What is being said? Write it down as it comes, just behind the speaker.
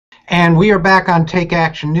And we are back on Take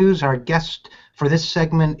Action News. Our guest for this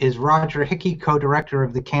segment is Roger Hickey, co-director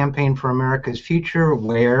of the Campaign for America's Future,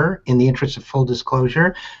 where, in the interest of full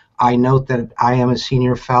disclosure, I note that I am a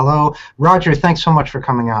senior fellow. Roger, thanks so much for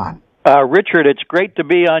coming on. Richard, it's great to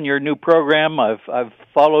be on your new program. I've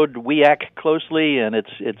followed WEAC closely, and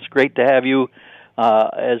it's great to have you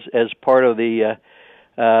as part of the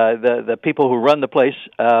people who run the place.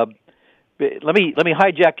 Let me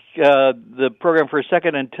hijack the program for a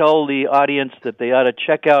second and tell the audience that they ought to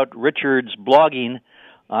check out Richard's blogging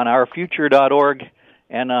on ourfuture.org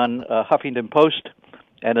and on Huffington Post,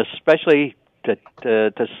 and especially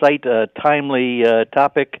to cite a timely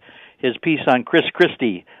topic, his piece on Chris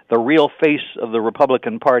Christie, the real face of the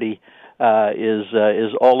Republican Party,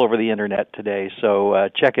 is all over the internet today. So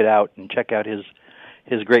check it out and check out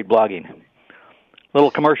his great blogging. Little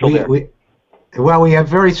commercial there. Well, we have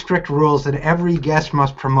very strict rules that every guest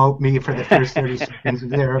must promote me for the first 30 seconds of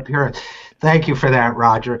their appearance. Thank you for that,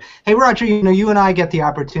 Roger. Hey, Roger, you and I get the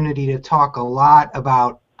opportunity to talk a lot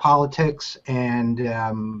about politics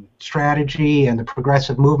and strategy and the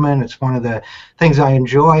progressive movement. It's one of the things I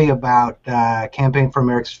enjoy about Campaign for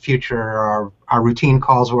America's Future, our routine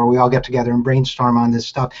calls where we all get together and brainstorm on this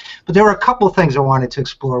stuff. But there are a couple of things I wanted to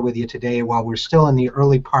explore with you today while we're still in the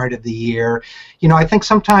early part of the year. I think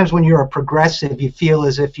sometimes when you're a progressive, you feel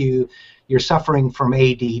as if you're suffering from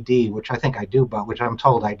ADD, which I think I do, but which I'm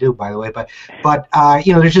told I do, by the way. But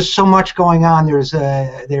there's just so much going on. There's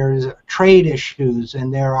trade issues,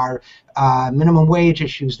 and there are minimum wage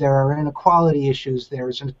issues. There are inequality issues.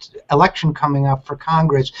 There's an election coming up for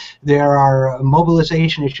Congress. There are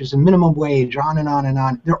mobilization issues and minimum wage, on and on and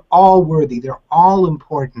on. They're all worthy. They're all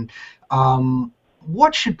important.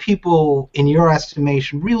 What should people, in your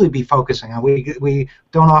estimation, really be focusing on? We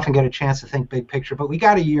don't often get a chance to think big picture, but we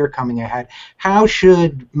got a year coming ahead. How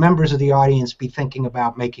should members of the audience be thinking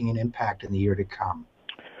about making an impact in the year to come?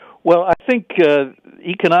 Well, I think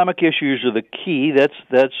economic issues are the key.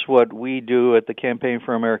 That's what we do at the Campaign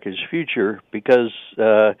for America's Future, because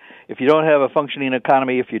if you don't have a functioning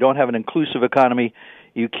economy, if you don't have an inclusive economy,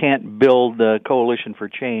 you can't build a coalition for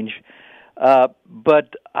change.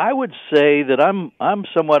 But I would say that I'm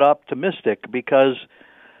somewhat optimistic, because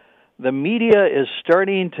the media is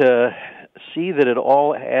starting to see that it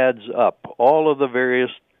all adds up. All of the various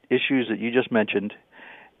issues that you just mentioned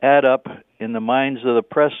add up in the minds of the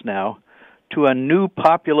press now to a new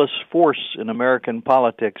populist force in American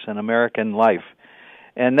politics and American life.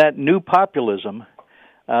 And that new populism,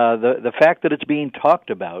 the fact that it's being talked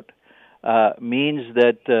about, means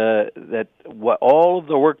that all of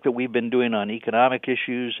the work that we've been doing on economic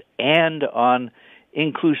issues and on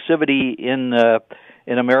inclusivity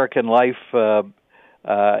in American life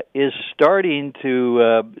is starting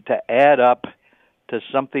to add up to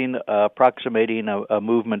something approximating a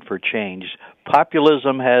movement for change.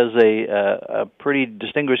 Populism has a pretty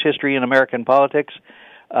distinguished history in American politics.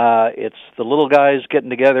 It's the little guys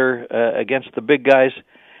getting together against the big guys,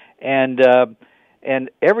 and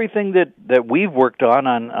everything that we've worked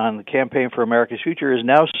on the Campaign for America's Future is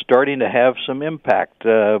now starting to have some impact.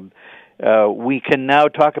 We can now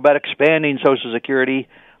talk about expanding Social Security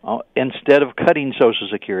instead of cutting Social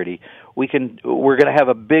Security. We're going to have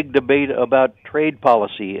a big debate about trade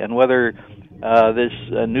policy and whether this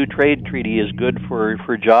new trade treaty is good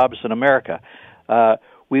for jobs in America.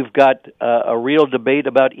 We've got a real debate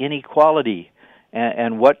about inequality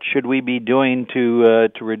and what should we be doing to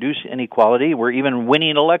reduce inequality. We're even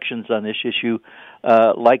winning elections on this issue,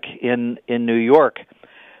 like in New York.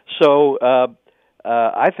 So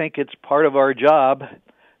I think it's part of our job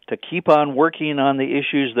to keep on working on the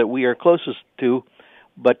issues that we are closest to,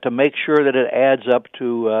 but to make sure that it adds up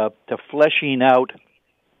to fleshing out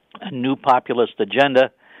a new populist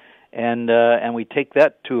agenda, and we take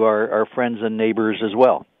that to our friends and neighbors as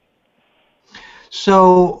well.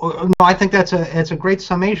 So I think it's a great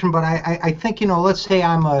summation, but I think, let's say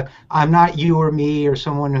I'm not you or me or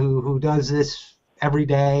someone who does this every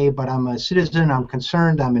day, but I'm a citizen, I'm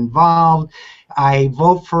concerned, I'm involved, I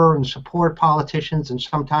vote for and support politicians, and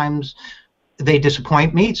sometimes they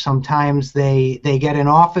disappoint me, sometimes they get in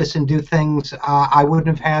office and do things I wouldn't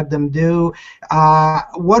have had them do.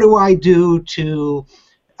 What do I do to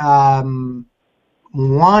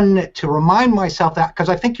to remind myself that, because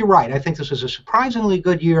I think you're right. I think this was a surprisingly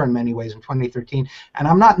good year in many ways in 2013, and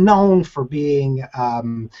I'm not known for being,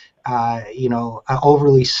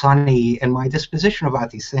 overly sunny in my disposition about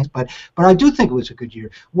these things, but I do think it was a good year.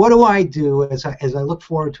 What do I do as I look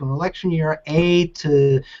forward to an election year,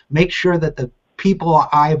 to make sure that the people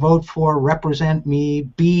I vote for represent me.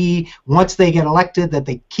 B, once they get elected, that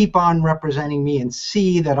they keep on representing me. And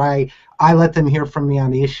C, that I let them hear from me on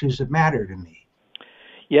the issues that matter to me.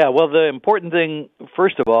 Yeah, well, the important thing,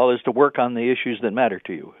 first of all, is to work on the issues that matter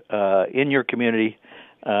to you in your community,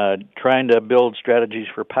 trying to build strategies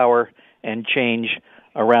for power and change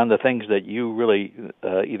around the things that you really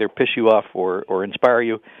either piss you off or inspire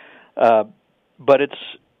you. But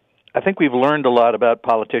I think we've learned a lot about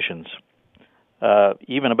politicians,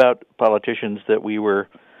 even about politicians that we were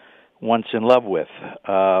once in love with,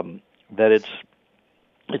 that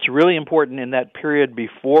it's really important in that period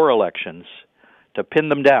before elections to pin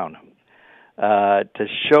them down, to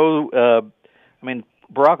show,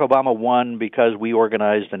 Barack Obama won because we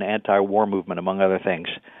organized an anti-war movement, among other things,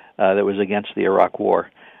 that was against the Iraq War.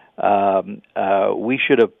 We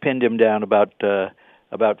should have pinned him down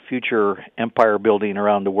about future empire building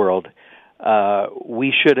around the world.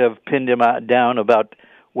 We should have pinned him down about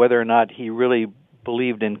whether or not he really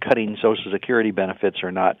believed in cutting Social Security benefits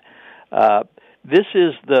or not. This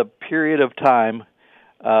is the period of time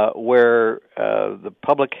where the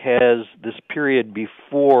public has this period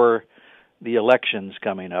before the elections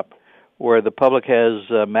coming up, where the public has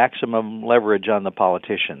maximum leverage on the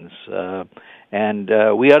politicians. And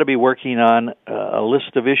we ought to be working on a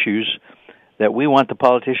list of issues that we want the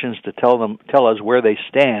politicians to tell us where they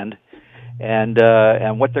stand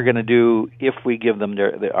and what they're going to do if we give them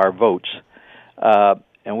our votes.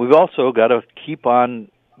 And we've also got to keep on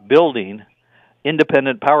building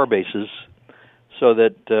independent power bases so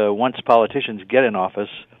that once politicians get in office,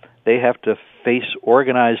 they have to face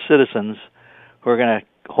organized citizens who are going to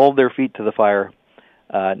hold their feet to the fire,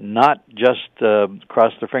 not just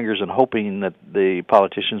cross their fingers and hoping that the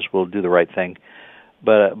politicians will do the right thing,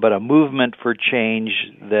 but a movement for change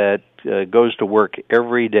that goes to work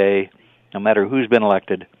every day, no matter who's been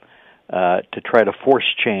elected, to try to force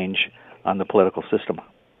change on the political system.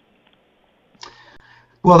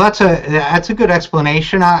 Well, that's a good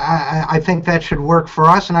explanation. I think that should work for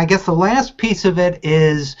us. And I guess the last piece of it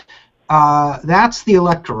is that's the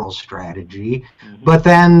electoral strategy. Mm-hmm. But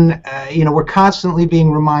then, we're constantly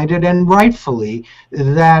being reminded, and rightfully,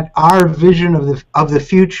 that our vision of the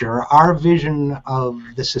future, our vision of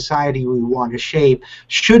the society we want to shape,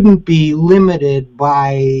 shouldn't be limited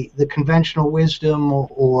by the conventional wisdom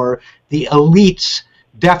or the elites'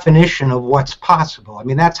 definition of what's possible. I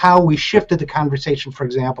mean, that's how we shifted the conversation, for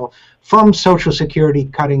example, from Social Security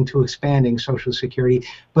cutting to expanding Social Security.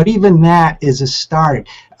 But even that is a start.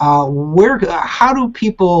 How do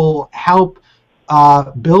people help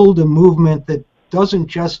build a movement that doesn't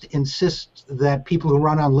just insist that people who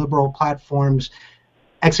run on liberal platforms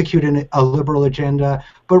execute a liberal agenda,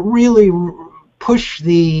 but really push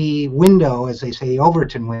the window, as they say, the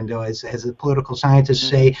Overton window, as the political scientists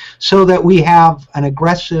say, so that we have an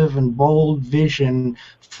aggressive and bold vision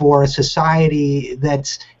for a society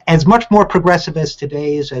that's as much more progressive as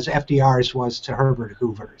today's as FDR's was to Herbert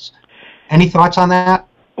Hoover's. Any thoughts on that?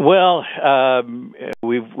 Well,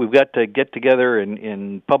 we've got to get together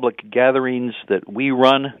in public gatherings that we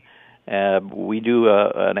run. We do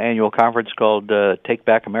an annual conference called Take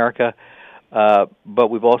Back America, but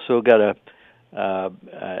we've also got to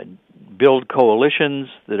build coalitions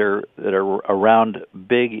that are around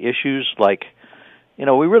big issues like, we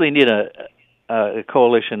really need a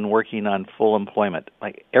coalition working on full employment.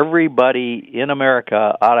 Like, everybody in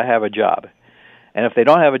America ought to have a job, and if they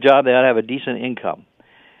don't have a job, they ought to have a decent income.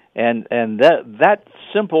 And that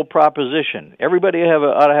simple proposition, everybody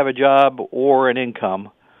ought to have a job or an income.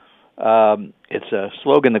 It's a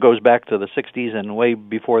slogan that goes back to the '60s and way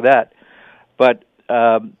before that, but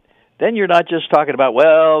then you're not just talking about,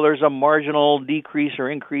 well, there's a marginal decrease or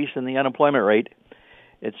increase in the unemployment rate.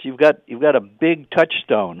 You've got a big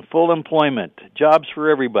touchstone, full employment, jobs for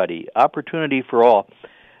everybody, opportunity for all,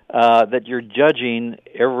 that you're judging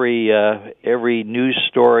every news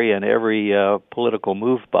story and every political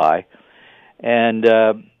move by. And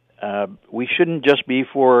we shouldn't just be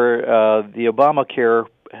for the Obamacare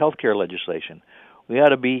healthcare legislation. We ought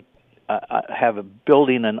to be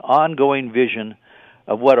building an ongoing vision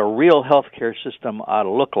of what a real healthcare system ought to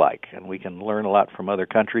look like, and we can learn a lot from other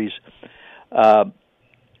countries.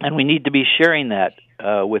 And we need to be sharing that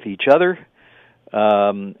with each other,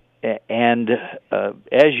 and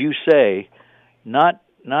as you say, not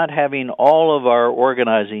having all of our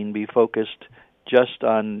organizing be focused just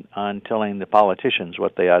on telling the politicians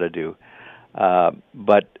what they ought to do,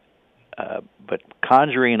 but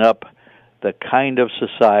conjuring up the kind of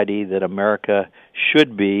society that America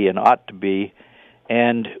should be and ought to be,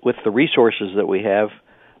 and with the resources that we have,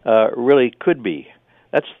 really could be.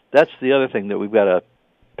 That's the other thing that we've got to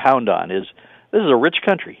pound on, is This is a rich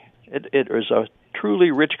country. It is a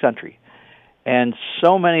truly rich country. And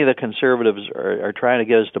so many of the conservatives are trying to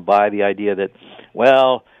get us to buy the idea that,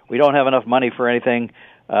 well, we don't have enough money for anything.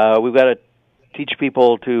 We've got to teach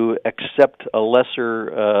people to accept a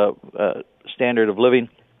lesser standard of living.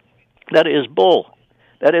 That is bull.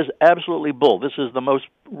 That is absolutely bull. This is the most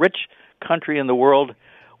rich country in the world.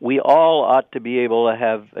 We all ought to be able to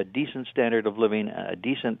have a decent standard of living, a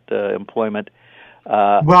decent employment.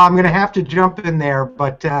 Well, I'm going to have to jump in there,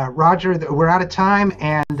 but Roger, we're out of time,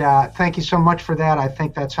 and thank you so much for that. I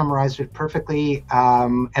think that summarized it perfectly.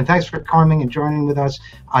 And thanks for coming and joining with us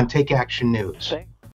on Take Action News.